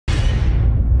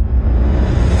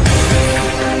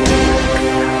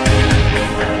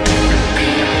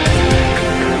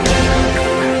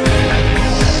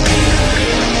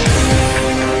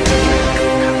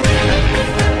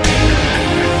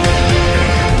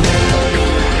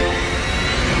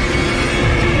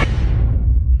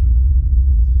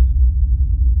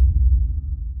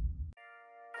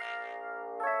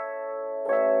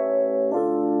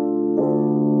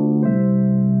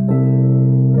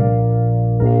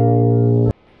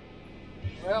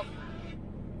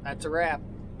that's a wrap.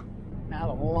 Now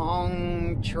the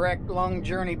long trek, long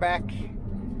journey back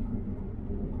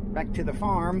to the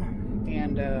farm,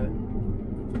 and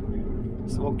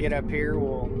so we'll get up here.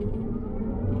 We'll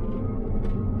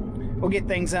get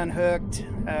things unhooked.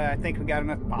 I think we got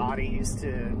enough bodies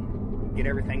to get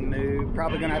everything moved.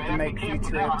 Probably gonna have to make a few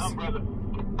trips,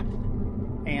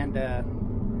 and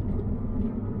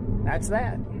that's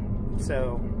that.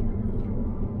 So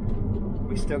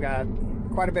we still got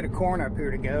quite a bit of corn up here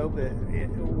to go, but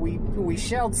we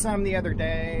shelled some the other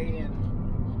day,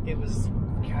 and it was,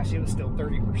 gosh, it was still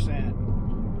 30%,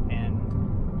 and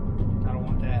I don't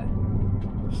want that.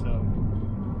 So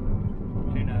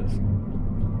who knows?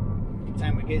 By the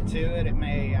time we get to it, it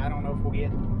may, I don't know if we'll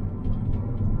get,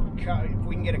 if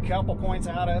we can get a couple points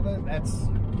out of it. That's,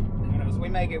 who knows? We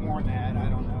may get more than that. I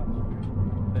don't know.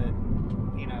 But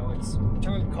you know, it's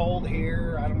too cold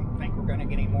here. I don't think we're going to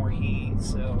get any more heat,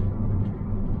 so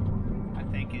I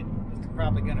think it's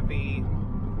probably going to be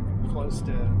close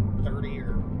to 30,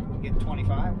 or we'll get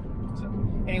 25. So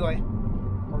anyway,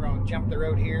 we're going to jump the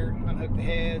road here, unhook the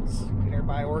heads, get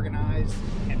everybody organized,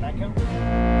 and back home.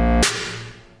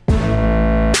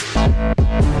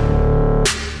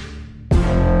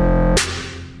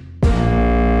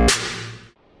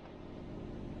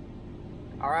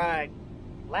 All right,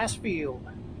 last field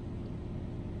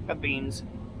of beans.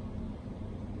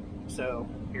 So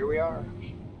here we are.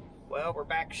 Well, we're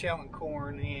back shelling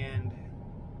corn, and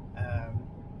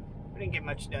we didn't get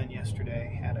much done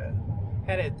yesterday.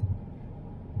 Had a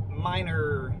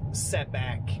minor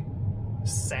setback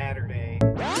Saturday.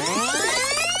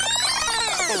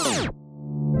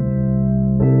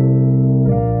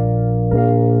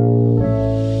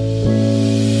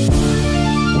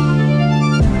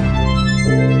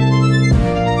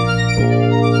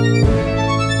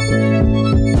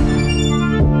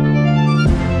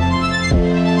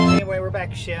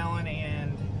 Shelling,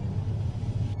 and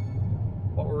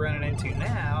what we're running into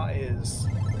now is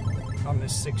on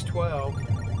this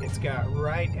 612, it's got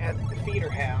right at the feeder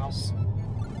house,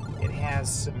 it has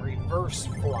some reverse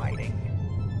flighting,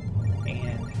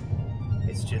 and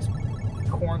it's just,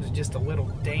 corn's just a little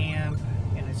damp,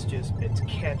 and it's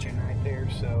catching right there.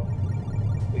 So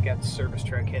we got the service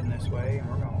truck heading this way, and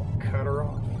we're gonna cut her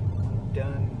off.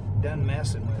 Done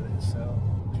messing with it. So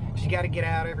you got to get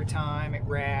out every time. It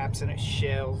wraps and it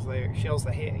shells there, shells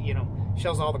the head, you know,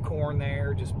 shells all the corn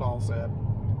there, just balls up.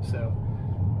 So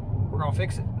we're gonna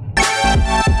fix it.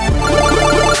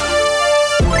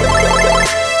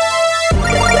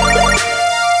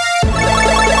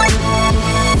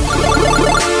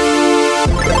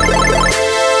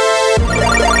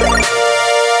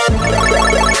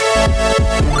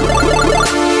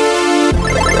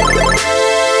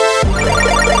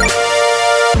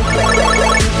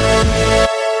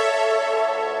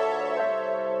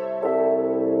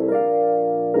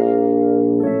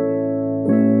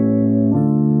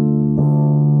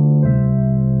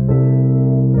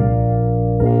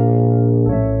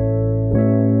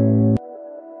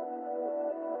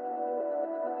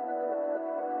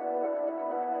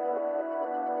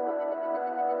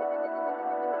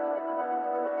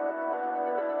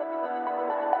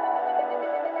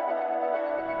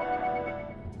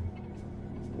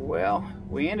 Well,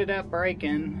 we ended up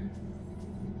breaking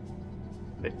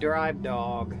the drive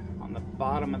dog on the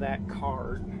bottom of that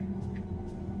cart.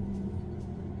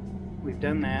 We've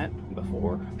done that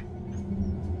before.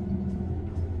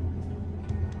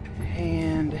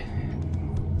 And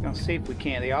we're gonna see if we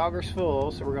can. The auger's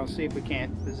full, so we're gonna see if we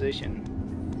can't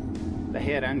position the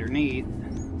head underneath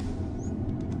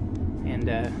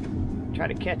and try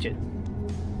to catch it.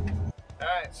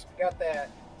 Alright, so we got that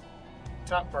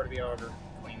top part of the auger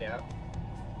cleaned out.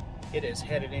 It is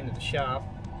headed into the shop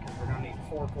because we're going to need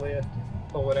a forklift,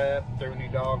 pull it up, throw a new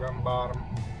dog on the bottom,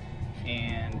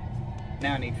 and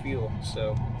now I need fuel,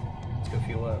 so let's go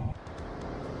fuel up.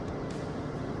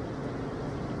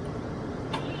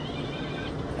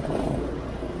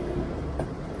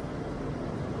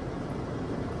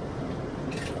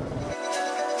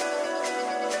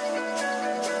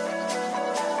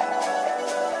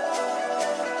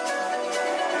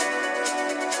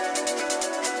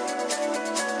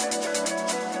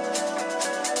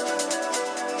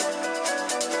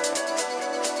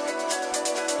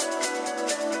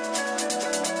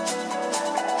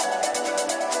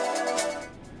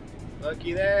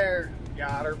 Looky there,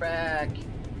 got her back.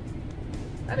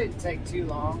 That didn't take too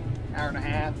long, hour and a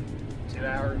half, 2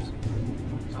 hours,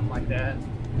 something like that.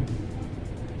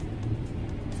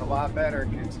 It's a lot better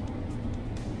because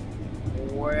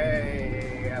it's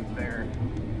way up there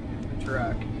in the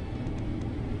truck.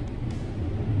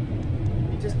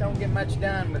 You just don't get much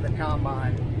done with the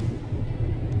combine.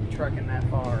 trucking that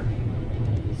far.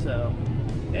 So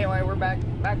anyway, we're back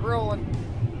rolling.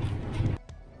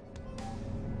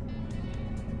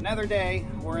 Another day.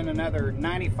 We're in another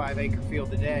 95-acre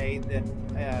field today that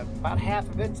about half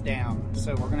of it's down,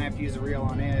 so we're gonna have to use a reel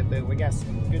on it, but we got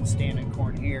some good standing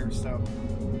corn here. So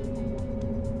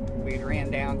we ran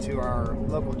down to our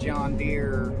local John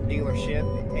Deere dealership,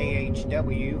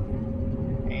 AHW,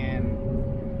 and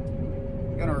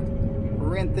gonna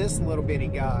rent this little bitty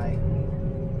guy.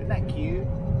 Isn't that cute?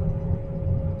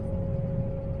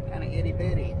 Kind of itty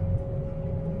bitty.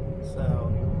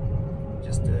 So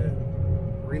just to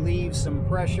relieve some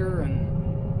pressure and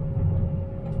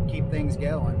keep things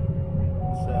going.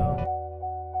 So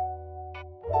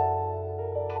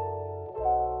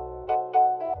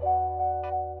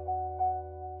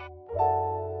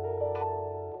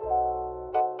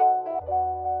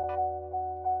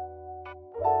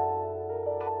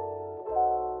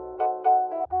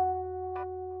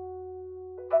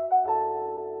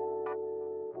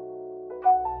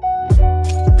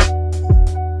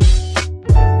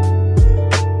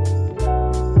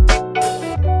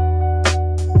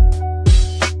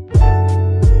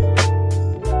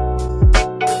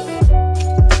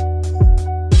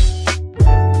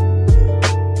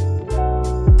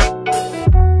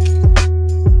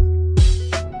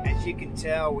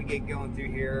we get going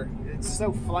through here, it's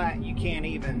so flat you can't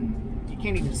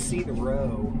even see the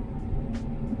row.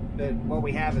 But what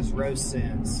we have is row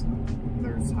sense.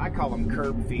 I call them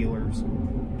curb feelers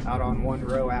out on one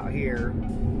row out here,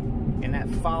 and that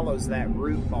follows that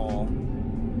root ball.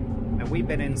 Now we've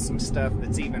been in some stuff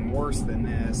that's even worse than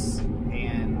this,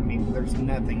 and I mean there's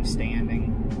nothing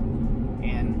standing,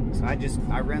 and so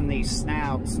I run these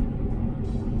snouts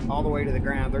all the way to the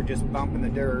ground. They're just bumping the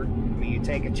dirt. I mean, you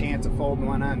take a chance of folding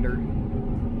one under.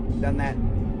 Done that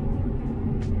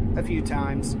a few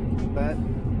times, but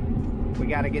we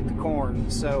got to get the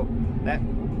corn. So that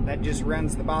just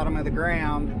runs the bottom of the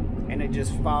ground, and it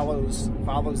just follows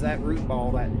that root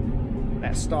ball,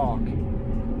 that stalk.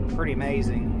 Pretty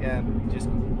amazing.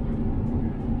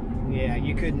 Yeah,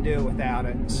 you couldn't do it without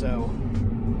it. So,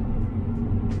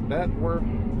 but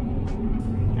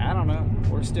I don't know,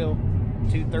 we're still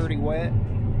 230 wet,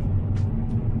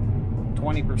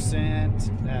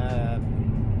 20%,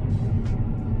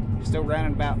 still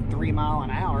running about 3 miles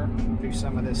an hour through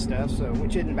some of this stuff, so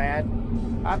which isn't bad.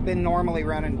 I've been normally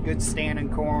running good standing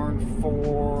corn,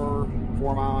 4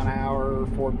 mile an hour,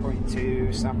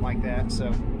 4.2, something like that.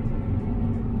 So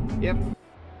yep.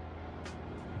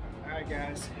 Alright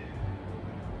guys,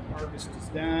 harvest is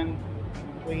done,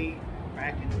 complete,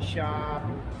 back in the shop,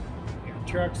 got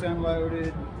the trucks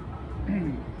unloaded.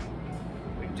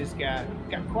 We've just got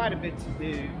quite a bit to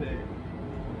do, but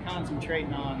we're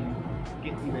concentrating on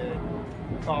getting the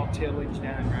fall tillage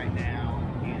done right now,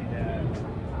 and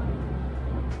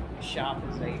the shop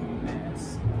is a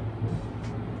mess.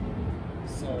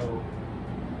 So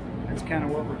that's kind of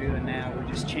what we're doing now. We're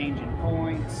just changing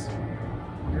points,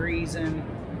 greasing,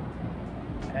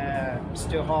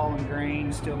 still hauling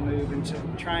grain, still moving, so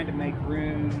trying to make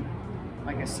room.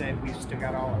 Like I said, we've still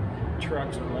got all our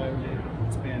trucks are loaded.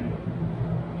 It's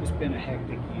just been a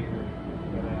hectic year.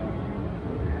 But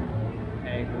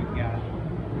hey, we've got,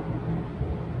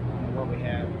 what we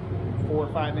have, 4 or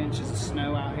 5 inches of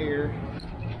snow out here,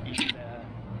 and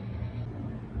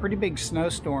pretty big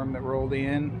snowstorm that rolled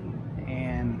in,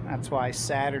 and that's why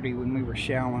Saturday when we were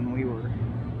shelling, we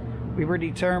were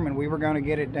determined we were going to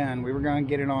get it done. We were going to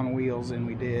get it on wheels, and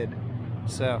we did.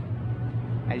 So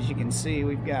as you can see,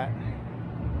 we got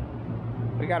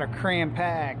her cram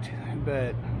packed,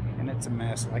 and it's a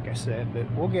mess, like I said, but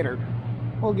we'll get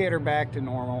her back to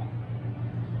normal.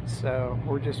 So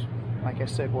we're just, like I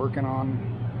said, working on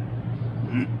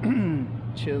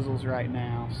chisels right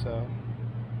now. So